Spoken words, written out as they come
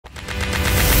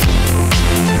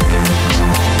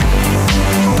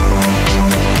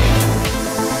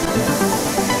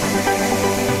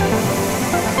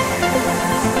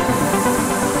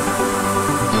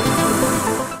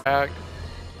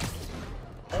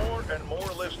and more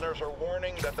listeners are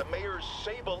warning that the mayor's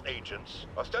Sable agents,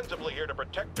 ostensibly here to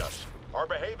protect us, are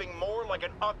behaving more like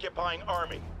an occupying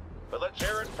army. But let's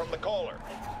hear it from the caller.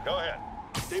 Go ahead.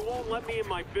 They won't let me in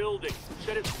my building.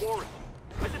 Said it's quarantine.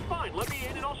 I said, fine, let me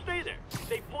in and I'll stay there.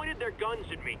 They pointed their guns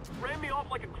at me, ran me off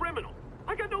like a criminal.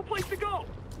 I got no place to go.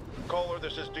 Caller,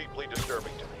 this is deeply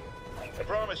disturbing to me. I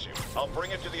promise you, I'll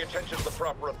bring it to the attention of the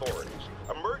proper authorities.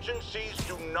 Emergencies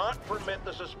do not permit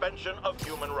the suspension of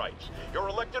human rights. Your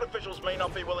elected officials may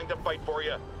not be willing to fight for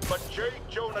you, but J.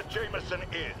 Jonah Jameson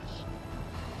is.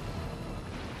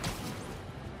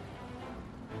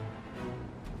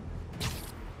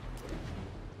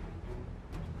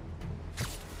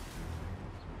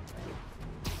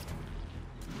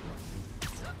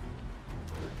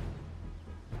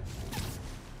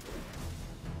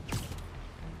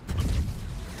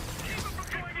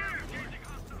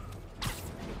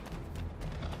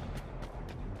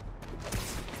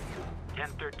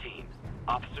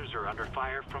 Officers are under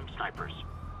fire from snipers.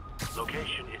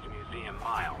 Location is Museum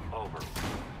Mile. Over.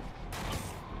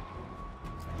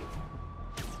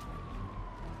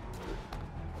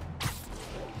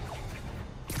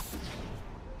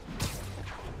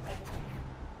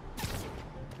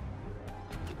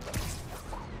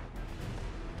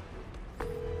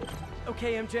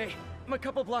 Okay, MJ. I'm a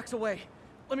couple blocks away.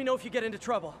 Let me know if you get into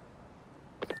trouble.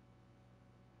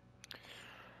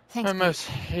 Thanks, I must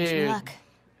Wish me hit luck.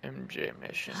 MJ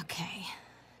mission. Okay.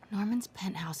 Norman's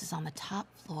penthouse is on the top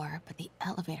floor, but the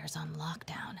elevator's on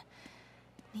lockdown.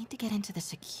 Need to get into the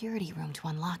security room to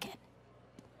unlock it.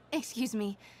 Excuse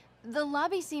me. The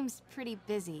lobby seems pretty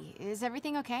busy. Is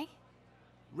everything okay?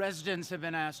 Residents have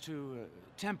been asked to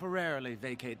temporarily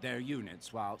vacate their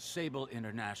units while Sable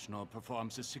International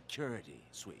performs a security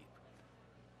sweep.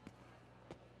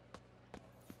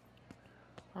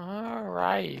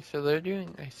 Alright, so they're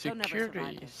doing a They'll never survive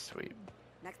security this. sweep.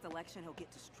 Next election, he'll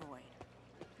get destroyed.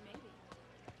 Maybe.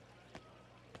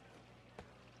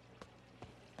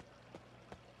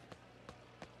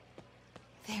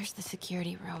 There's the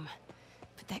security room.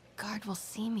 But that guard will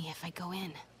see me if I go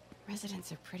in.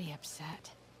 Residents are pretty upset.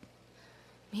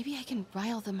 Maybe I can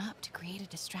rile them up to create a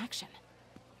distraction.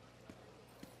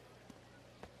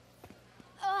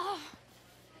 Ugh!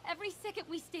 Every second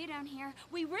we stay down here,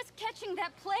 we risk catching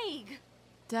that plague.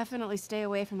 Definitely stay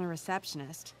away from the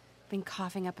receptionist. Been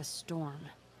coughing up a storm.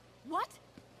 What?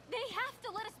 They have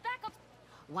to let us back up.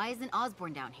 Why isn't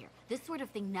Osborne down here? This sort of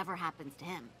thing never happens to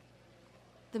him.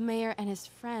 The mayor and his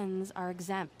friends are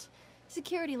exempt.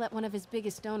 Security let one of his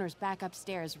biggest donors back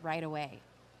upstairs right away.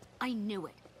 I knew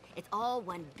it. It's all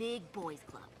one big boys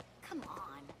club. Come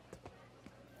on.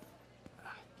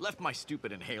 Left my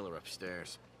stupid inhaler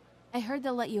upstairs. I heard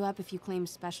they'll let you up if you claim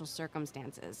special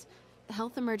circumstances. A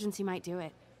health emergency might do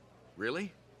it.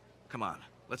 Really? Come on,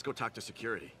 let's go talk to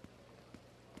security.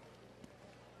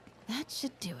 That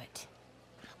should do it.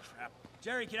 Crap.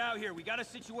 Jerry, get out here. We got a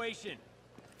situation.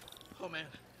 Oh man,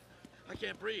 I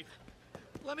can't breathe.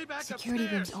 Let me back Security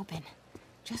upstairs. room's open.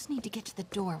 Just need to get to the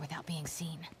door without being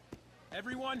seen.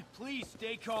 Everyone, please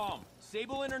stay calm.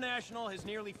 Sable International has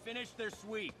nearly finished their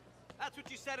sweep. That's what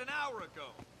you said an hour ago.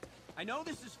 I know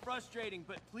this is frustrating,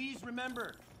 but please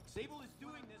remember, Sable is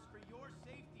doing this for your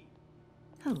safety.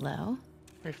 Hello.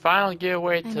 We finally get a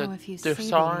way I to know a few disarm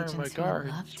Sable a agents who would guard.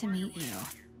 love to meet you.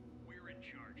 We're in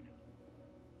charge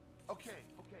now. Okay,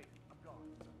 I'm gone.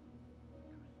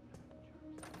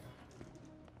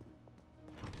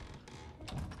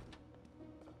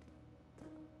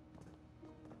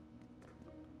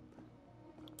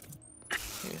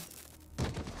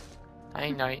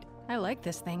 Night night. I like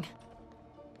this thing.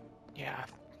 Yeah.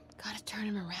 Gotta turn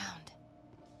him around.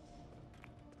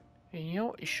 And you know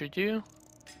what you should do?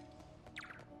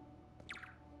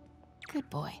 Good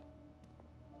boy.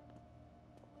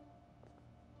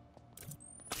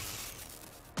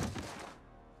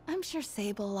 I'm sure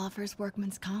Sable offers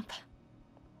workman's comp.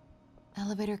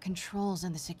 Elevator controls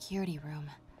in the security room,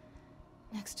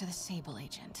 next to the Sable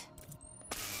agent.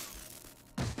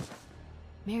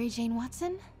 Mary Jane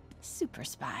Watson? Super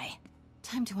spy.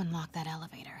 Time to unlock that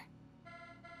elevator.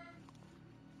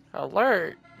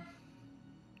 Alert!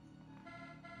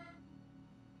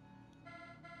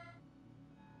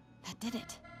 That did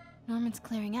it. Norman's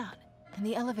clearing out, and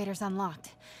the elevator's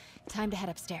unlocked. Time to head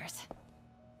upstairs.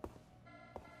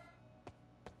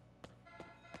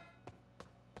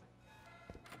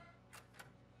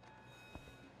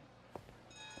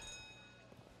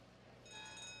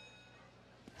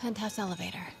 Penthouse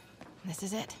elevator. This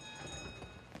is it.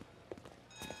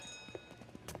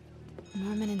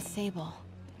 Norman and Sable,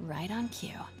 right on cue.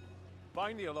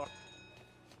 Find the alarm.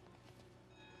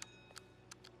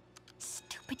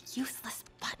 Stupid, useless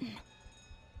button.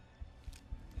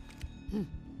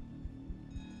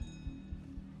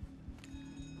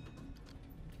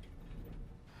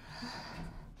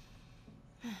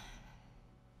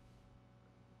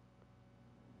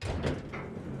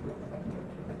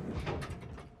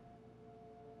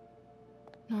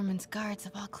 Norman's guards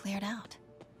have all cleared out.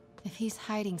 If he's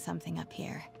hiding something up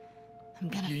here, I'm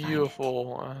gonna find it.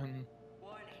 Beautiful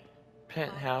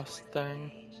penthouse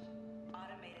thing.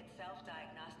 Automated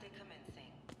self-diagnostic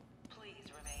commencing.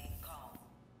 Please remain calm.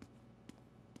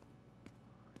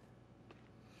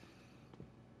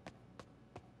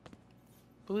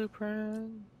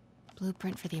 Blueprint.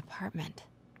 Blueprint for the apartment.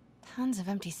 Tons of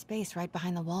empty space right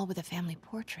behind the wall with a family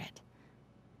portrait.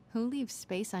 Who leaves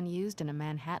space unused in a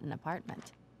Manhattan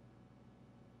apartment?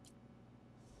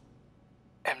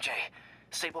 MJ,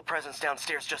 Sable presence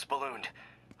downstairs just ballooned.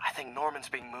 I think Norman's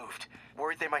being moved.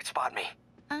 Worried they might spot me.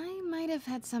 I might have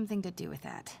had something to do with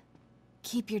that.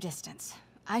 Keep your distance.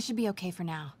 I should be okay for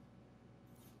now.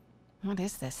 What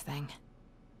is this thing?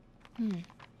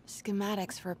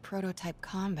 Schematics for a prototype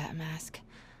combat mask.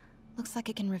 Looks like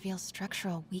it can reveal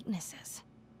structural weaknesses.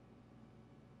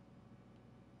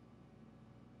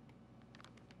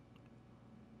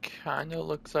 Kinda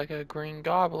looks like a Green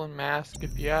Goblin mask,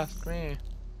 if you ask me.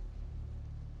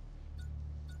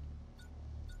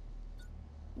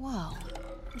 Whoa,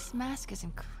 this mask is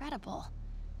incredible.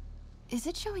 Is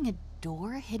it showing a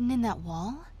door hidden in that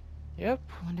wall? Yep.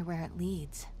 I wonder where it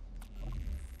leads.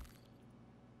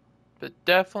 But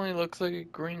definitely looks like a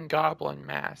Green Goblin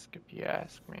mask, if you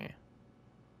ask me.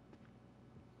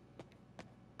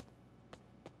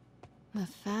 The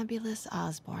fabulous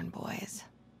Osborn boys.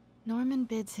 Norman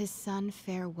bids his son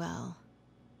farewell.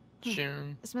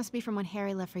 June. This must be from when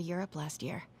Harry left for Europe last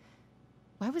year.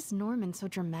 Why was Norman so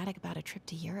dramatic about a trip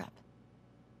to Europe?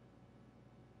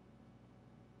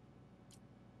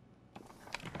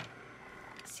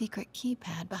 Secret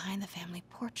keypad behind the family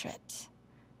portrait.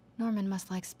 Norman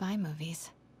must like spy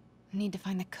movies. I need to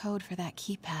find the code for that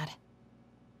keypad.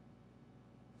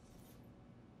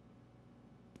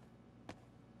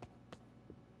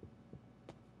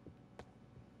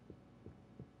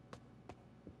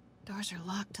 Doors are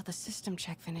locked till the system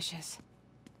check finishes.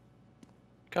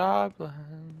 Goblins.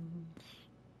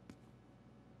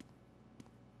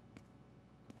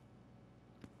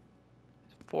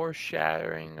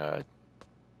 Foreshadowing a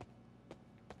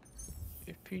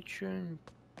future.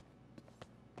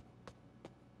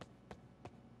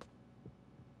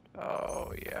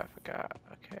 Oh yeah, I forgot.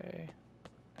 Okay.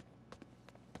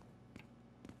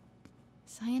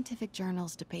 Scientific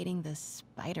journals debating the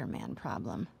Spider-Man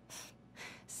problem.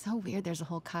 So weird there's a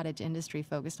whole cottage industry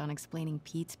focused on explaining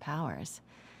Pete's powers.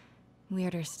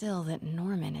 Weirder still that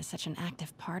Norman is such an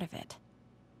active part of it.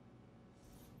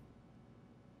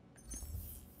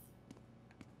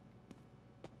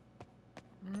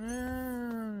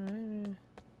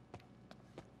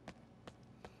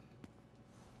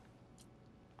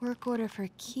 Work order for a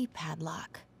keypad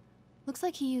lock. Looks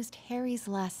like he used Harry's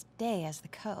last day as the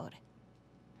code.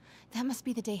 That must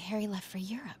be the day Harry left for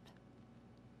Europe.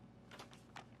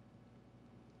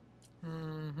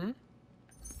 Mm-hmm.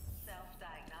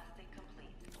 Self-diagnostic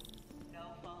complete.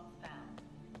 No faults found.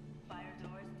 Fire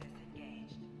doors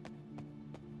disengaged.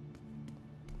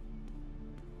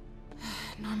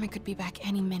 Norman could be back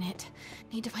any minute.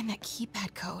 Need to find that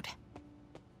keypad code.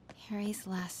 Harry's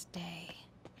last day.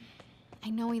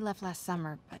 I know he left last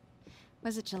summer, but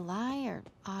was it July or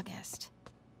August?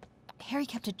 Harry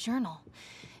kept a journal.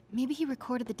 Maybe he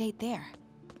recorded the date there.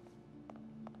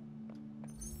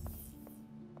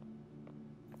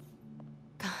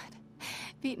 God,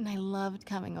 Pete and I loved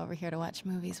coming over here to watch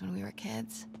movies when we were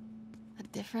kids. A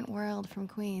different world from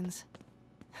Queens.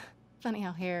 Funny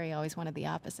how Harry always wanted the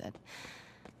opposite.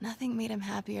 Nothing made him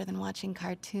happier than watching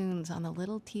cartoons on the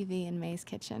little TV in May's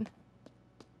kitchen.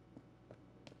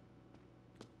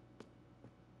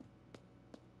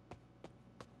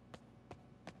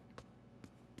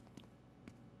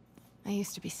 I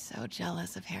used to be so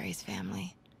jealous of Harry's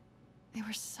family. They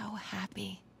were so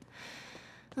happy.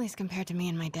 At least compared to me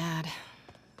and my dad.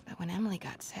 But when Emily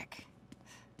got sick,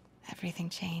 everything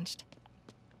changed.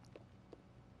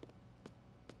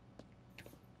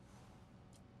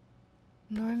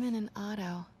 Norman and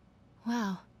Otto.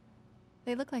 Wow.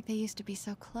 They look like they used to be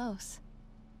so close.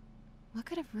 What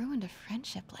could have ruined a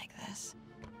friendship like this?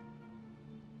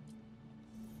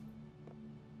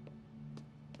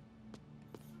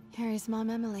 Harry's mom,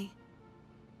 Emily.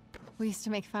 We used to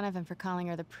make fun of him for calling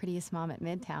her the prettiest mom at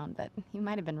Midtown, but he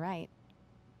might have been right.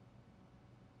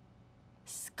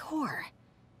 Score!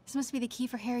 This must be the key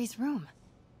for Harry's room.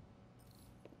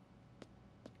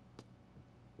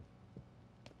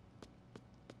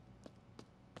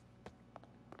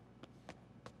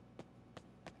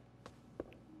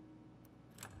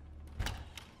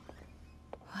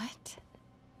 What?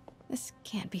 This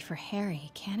can't be for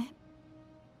Harry, can it?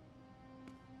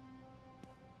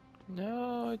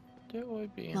 No, it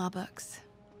would be. Law books.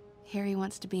 Harry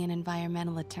wants to be an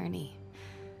environmental attorney,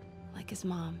 like his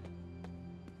mom.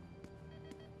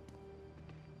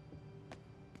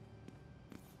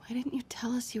 Why didn't you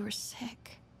tell us you were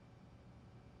sick?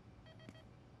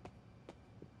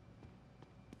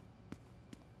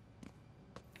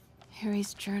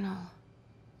 Harry's journal.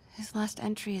 His last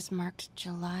entry is marked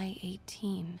July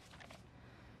 18.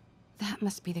 That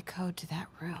must be the code to that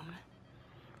room.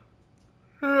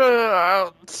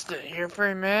 I'll stay here for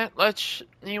a minute.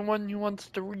 Anyone who wants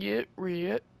to read it, read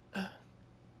it.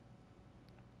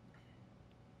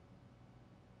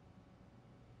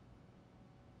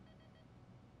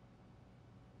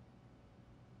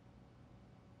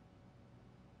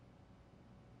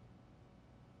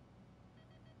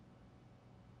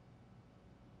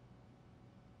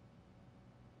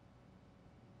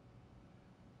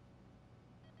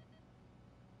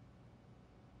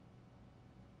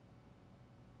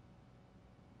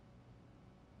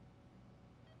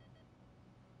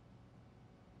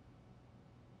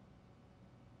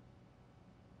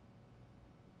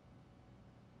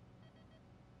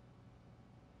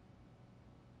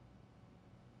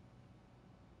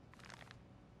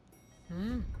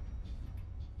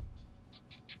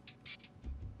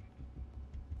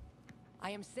 I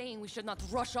am saying we should not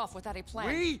rush off without a plan.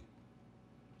 We?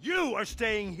 You are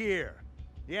staying here.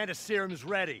 The antiserum's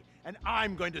ready, and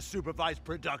I'm going to supervise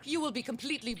production. You will be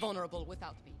completely vulnerable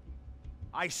without me.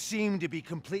 I seem to be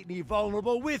completely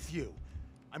vulnerable with you.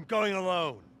 I'm going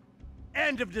alone.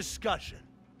 End of discussion.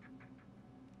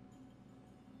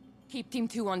 Keep Team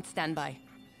 2 on standby.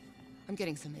 I'm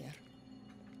getting some air.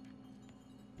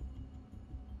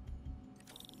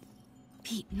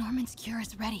 Pete, Norman's cure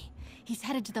is ready. He's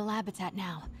headed to the lab it's at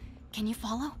now. Can you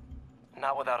follow?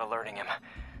 Not without alerting him.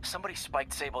 Somebody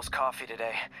spiked Sable's coffee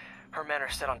today. Her men are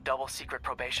set on double secret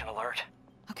probation alert.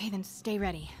 Okay, then stay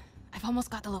ready. I've almost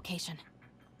got the location.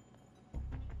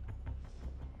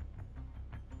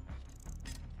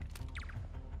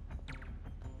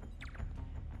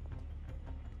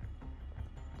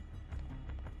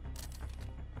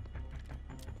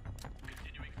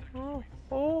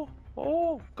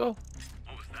 Oh, go.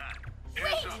 What was that?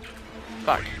 Hands up.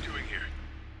 Back. What are you doing here?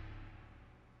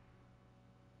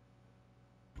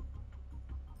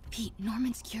 Pete,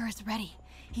 Norman's cure is ready.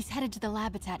 He's headed to the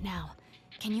lab it's at now.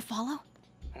 Can you follow?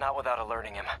 Not without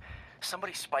alerting him.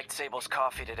 Somebody spiked Sable's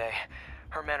coffee today.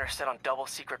 Her men are set on double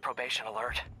secret probation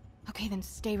alert. Okay, then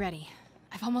stay ready.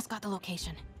 I've almost got the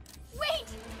location. Wait!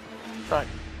 Right.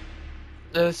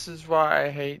 This is why I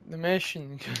hate the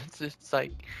mission, because it's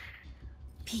like...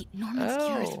 Pete, Norman's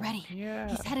cure is ready. Yeah.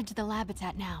 He's headed to the lab it's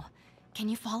at now. Can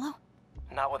you follow?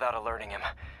 Not without alerting him.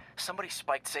 Somebody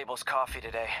spiked Sable's coffee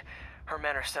today. Her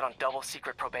men are set on double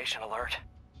secret probation alert.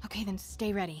 Okay, then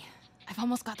stay ready. I've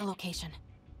almost got the location.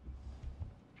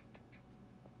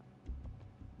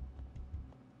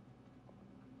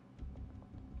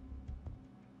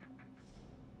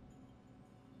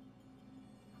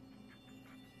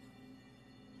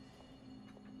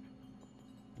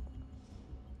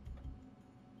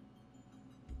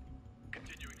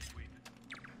 Continuing sweep.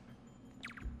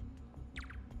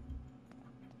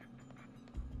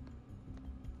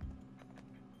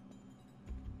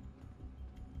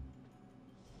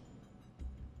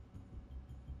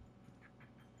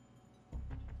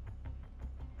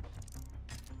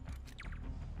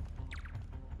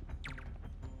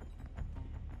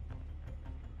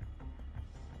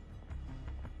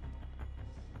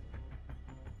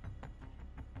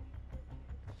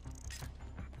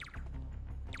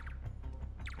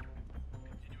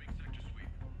 Continuing sector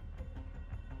sweep.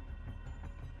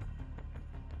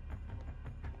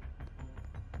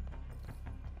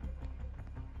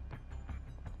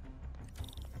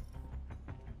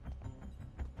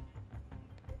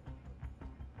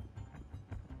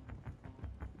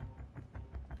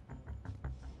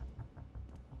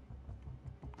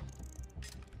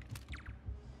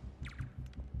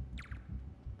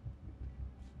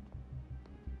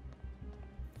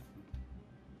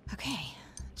 Okay,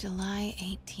 July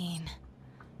 18.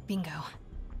 Bingo.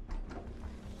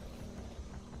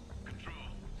 Control.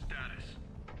 Status.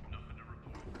 Nothing to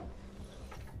report.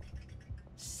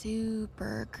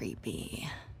 Super creepy.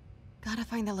 Gotta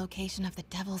find the location of the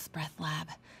Devil's Breath lab.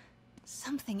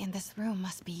 Something in this room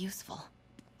must be useful.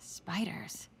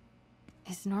 Spiders.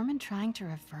 Is Norman trying to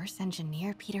reverse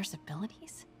engineer Peter's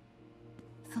abilities?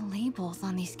 The labels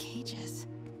on these cages.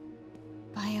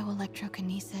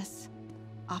 Bioelectrokinesis.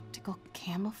 Optical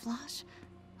camouflage?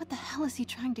 What the hell is he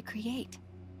trying to create?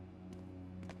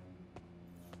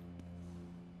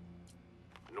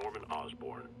 Norman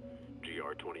Osborn,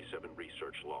 GR-27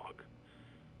 research log.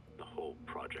 The whole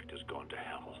project has gone to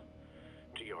hell.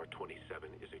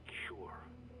 GR-27 is a cure,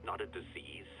 not a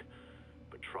disease.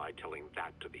 But try telling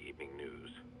that to the evening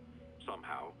news.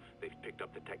 Somehow, they've picked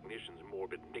up the technician's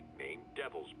morbid nickname,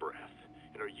 Devil's Breath,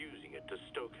 and are using it to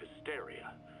stoke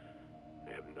hysteria.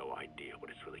 They have no idea what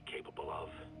it's really capable of.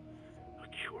 A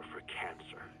cure for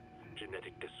cancer,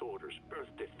 genetic disorders, birth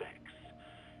defects.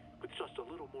 With just a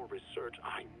little more research,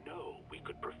 I know we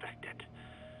could perfect it.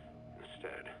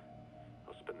 Instead,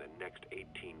 I'll spend the next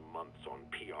 18 months on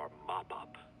PR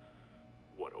mop-up.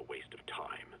 What a waste of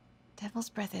time. Devil's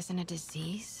Breath isn't a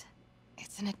disease.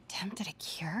 It's an attempt at a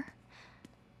cure?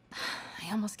 I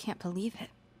almost can't believe it.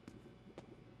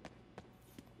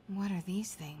 What are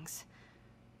these things?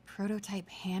 Prototype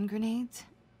hand grenades?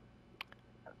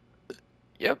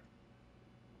 Yep.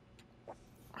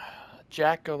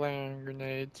 Jack-o'-lantern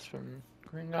grenades from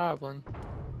Green Goblin.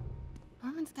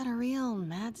 Norman's got a real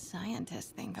mad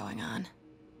scientist thing going on.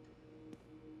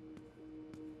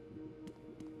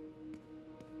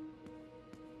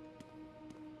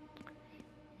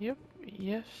 Yep,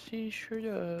 yes, he sure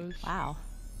does. Wow.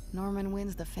 Norman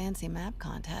wins the fancy map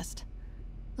contest.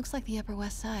 Looks like the Upper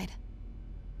West Side.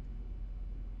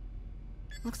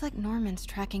 Looks like Norman's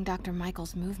tracking Dr.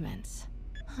 Michael's movements.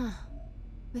 Huh.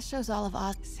 This shows all of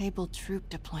Oz's Sable troop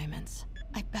deployments.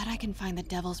 I bet I can find the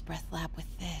Devil's Breath lab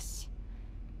with this.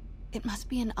 It must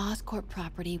be an Oscorp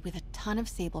property with a ton of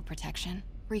Sable protection,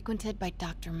 frequented by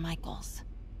Dr. Michaels.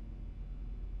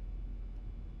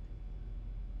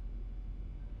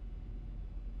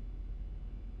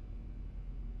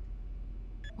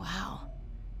 Wow.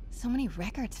 So many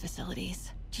records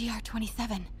facilities.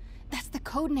 GR-27. That's the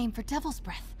code name for Devil's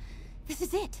Breath. This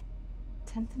is it.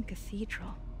 10th and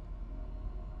Cathedral.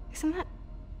 Isn't that...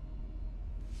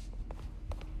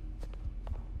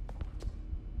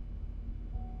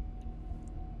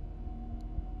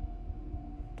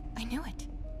 I knew it.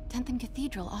 10th and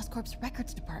Cathedral, Oscorp's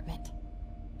records department.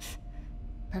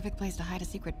 Perfect place to hide a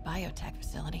secret biotech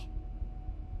facility.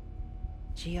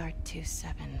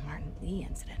 GR-27 Martin Lee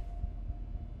incident.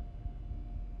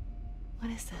 What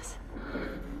is this?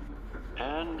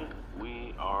 And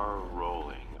we are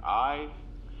rolling. I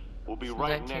will be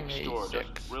right next door.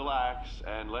 Just relax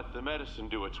and let the medicine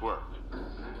do its work.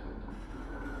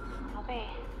 宝贝，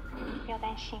不要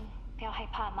担心，不要害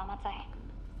怕，妈妈在。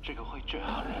这个会治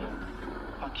好你，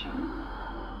放心。什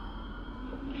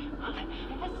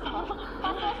么？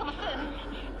发生了什么事？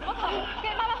我靠！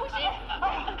别慢慢呼吸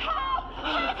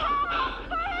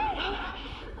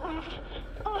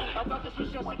！I've got to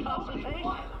switch my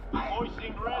concentration.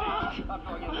 Hoisting ready. I'm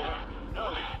going in there. No,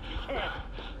 you can't.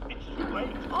 It's too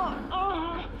late.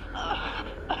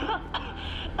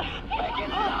 Make it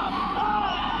stop.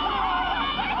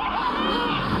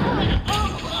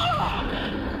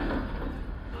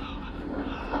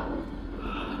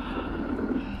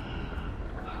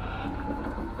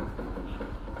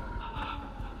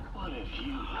 What have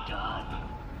you done?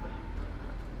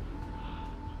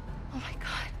 Oh my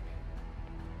god.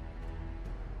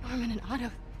 Norman and Otto.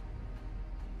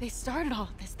 They started all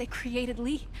of this. They created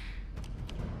Lee.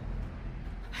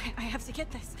 I have to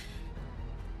get this.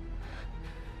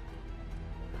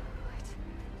 What?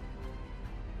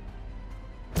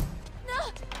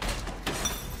 No!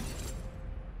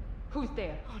 Who's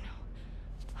there? Oh no.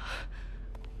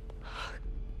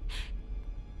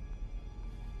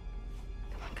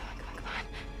 Come on.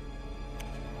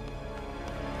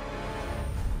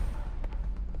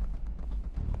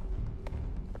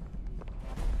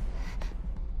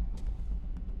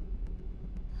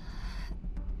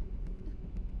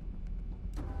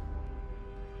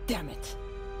 Damn it.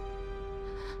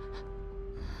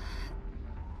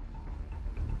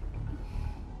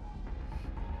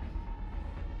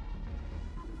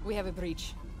 We have a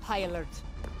breach. High alert.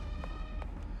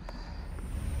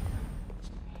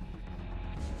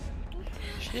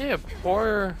 She did a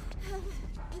poor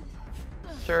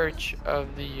search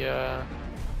of the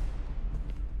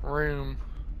room.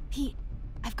 Pete,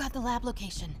 I've got the lab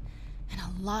location. And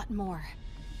a lot more.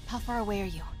 How far away are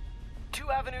you? 2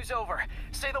 avenues over.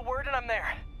 Say the word and I'm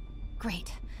there.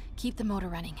 Great. Keep the motor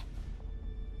running.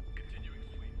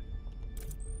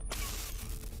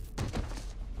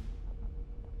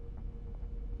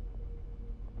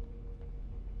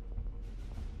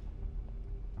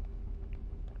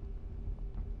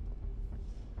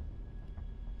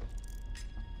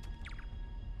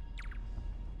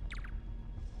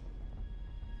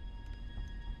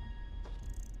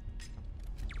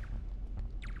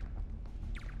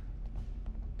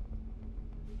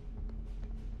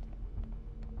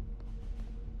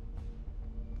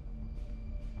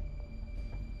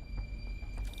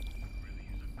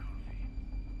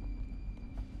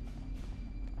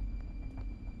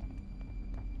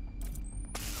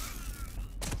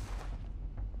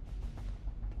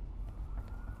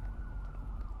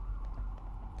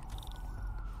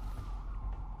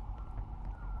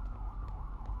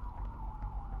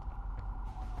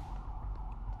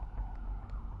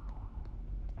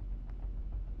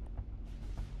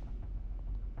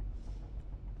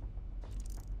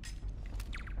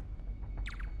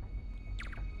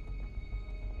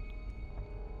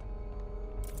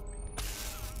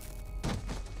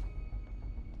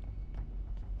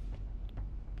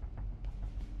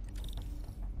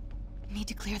 need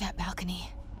to clear that balcony.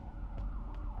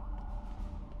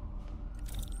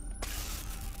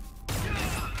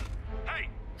 Hey!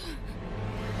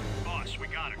 Boss, we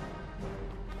got her.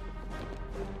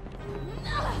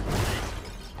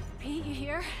 Pete, you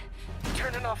here?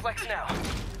 Turning off Lex now.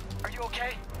 Are you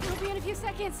okay? We'll be in a few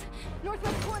seconds.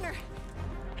 Northwest corner.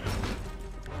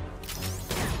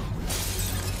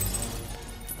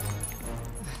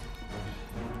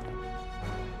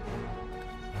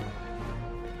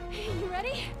 You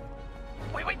ready?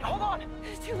 Wait, hold on!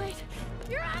 It's too late.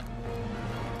 You're up!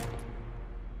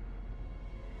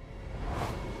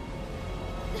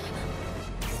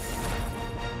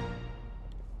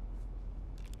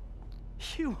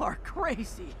 You are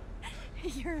crazy.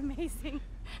 You're amazing.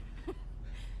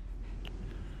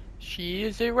 She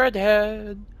is a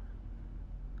redhead.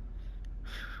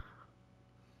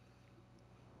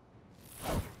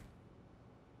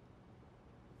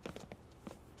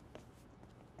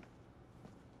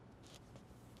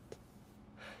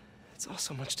 It's all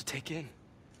so much to take in.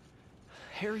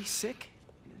 Harry sick,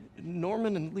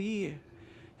 Norman and Lee,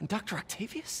 and Dr.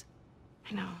 Octavius?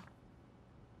 I know.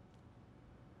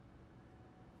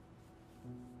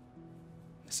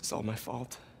 This is all my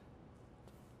fault.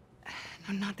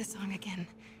 No, not this song again.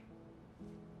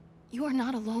 You are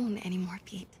not alone anymore,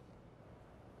 Pete.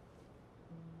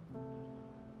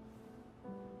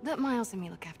 Let Miles and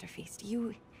me look after Feast.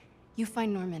 You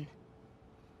find Norman.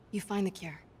 You find the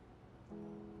cure.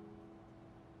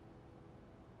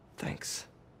 Thanks,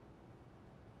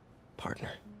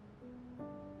 partner.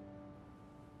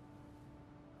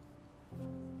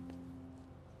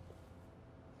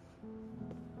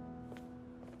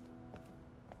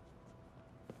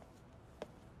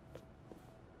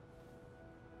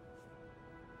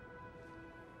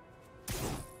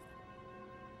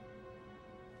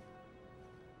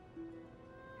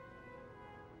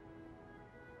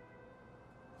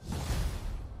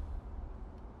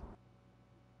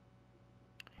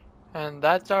 And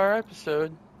that's our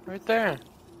episode, right there.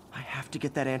 I have to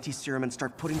get that anti-serum and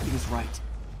start putting things right.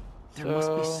 There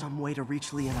must be some way to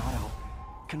reach Leonardo.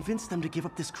 Convince them to give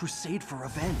up this crusade for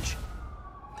revenge.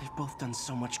 They've both done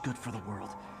so much good for the world.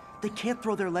 They can't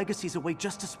throw their legacies away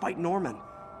just to spite Norman.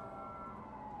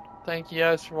 Thank you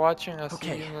guys for watching. I'll see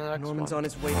you in the next one. Norman's on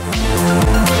his way.